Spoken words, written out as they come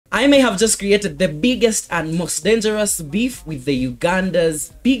I may have just created the biggest and most dangerous beef with the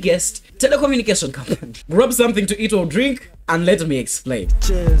Uganda's biggest telecommunication company. Grab something to eat or drink and let me explain.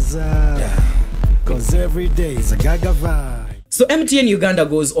 Cheers, cause every day is a Gaga vibe. So MTN Uganda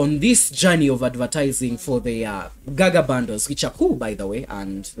goes on this journey of advertising for their Gaga bundles, which are cool by the way,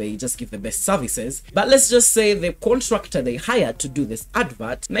 and they just give the best services. But let's just say the contractor they hired to do this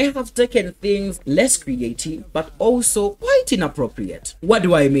advert may have taken things less creative, but also quite inappropriate. What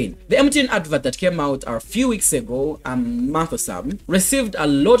do I mean? The MTN advert that came out a few weeks ago, a month or so, received a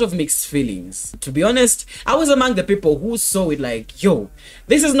lot of mixed feelings. To be honest, I was among the people who saw it like, yo,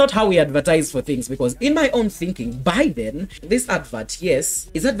 this is not how we advertise for things, because in my own thinking, by then, this advert,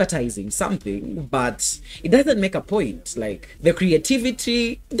 yes, is advertising something, but it doesn't make a point. Like, the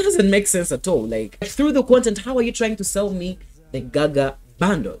creativity doesn't make sense at all. Like, through the content, how are you trying to sell me the Gaga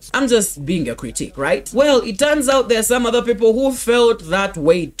bundles? I'm just being a critic, right? Well, it turns out there are some other people who felt that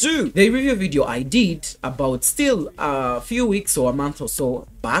way too. The review video I did about still a few weeks or a month or so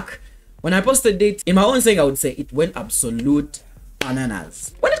back, when I posted it, in my own saying, I would say it went absolute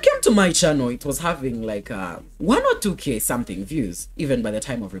bananas. When it came to my channel, it was having like 1 or 2k something views, even by the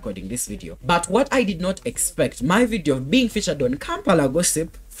time of recording this video. But what I did not expect, my video being featured on Kampala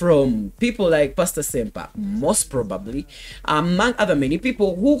Gossip from people like Pastor Sempa, most probably, among other many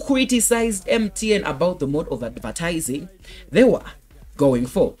people who criticized MTN about the mode of advertising they were going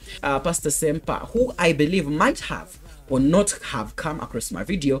for. Pastor Sempa, who I believe might have or not have come across my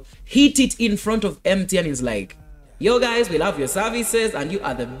video, hit it in front of MTN. Is like, yo guys, we love your services and you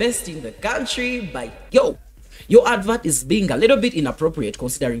are the best in the country, but yo, your advert is being a little bit inappropriate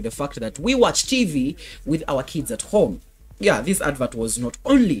considering the fact that we watch TV with our kids at home. Yeah, this advert was not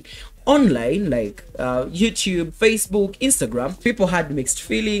only online, like YouTube, Facebook, Instagram. People had mixed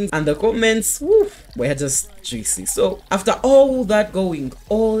feelings and the comments were just juicy. So after all that going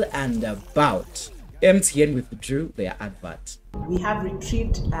all and about, MTN withdrew their advert. We have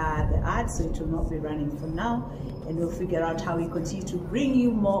retrieved the ad, so it will not be running for now, and we'll figure out how we continue to bring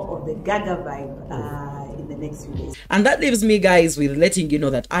you more of the Gaga vibe in the next few days. And that leaves me, guys, with letting you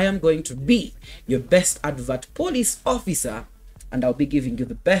know that I am going to be your best advert police officer, and I'll be giving you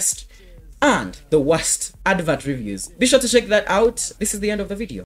the best and the worst advert reviews. Be sure to check that out. This is the end of the video.